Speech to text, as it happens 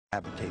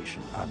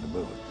habitation on the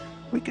moon.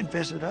 We can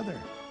visit other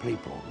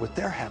people with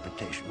their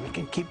habitation. We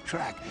can keep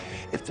track.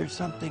 If there's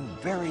something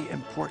very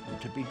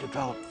important to be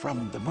developed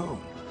from the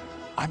moon,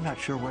 I'm not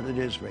sure what it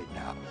is right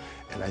now.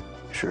 And I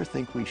sure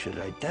think we should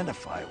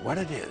identify what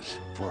it is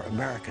for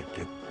America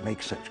to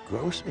make such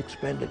gross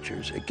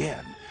expenditures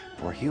again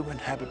for human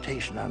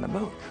habitation on the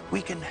moon.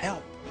 We can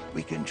help.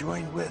 We can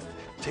join with.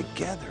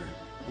 Together,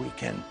 we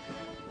can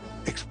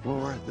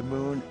explore the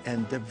moon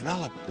and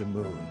develop the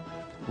moon.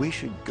 We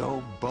should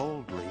go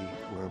boldly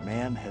where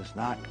man has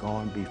not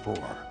gone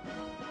before.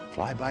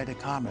 Fly by the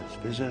comets,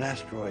 visit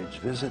asteroids,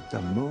 visit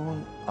the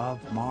moon of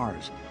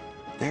Mars.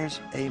 There's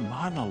a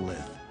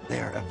monolith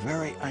there, a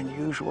very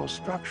unusual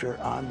structure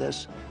on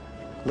this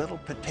little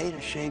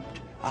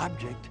potato-shaped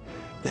object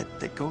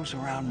that goes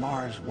around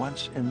Mars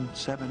once in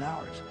 7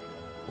 hours.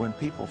 When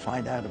people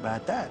find out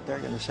about that, they're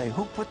going to say,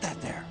 who put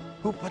that there?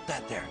 Who put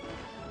that there?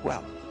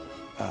 Well,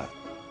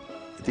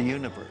 the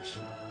universe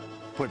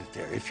put it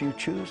there. If you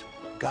choose,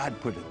 God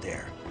put it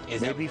there.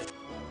 Maybe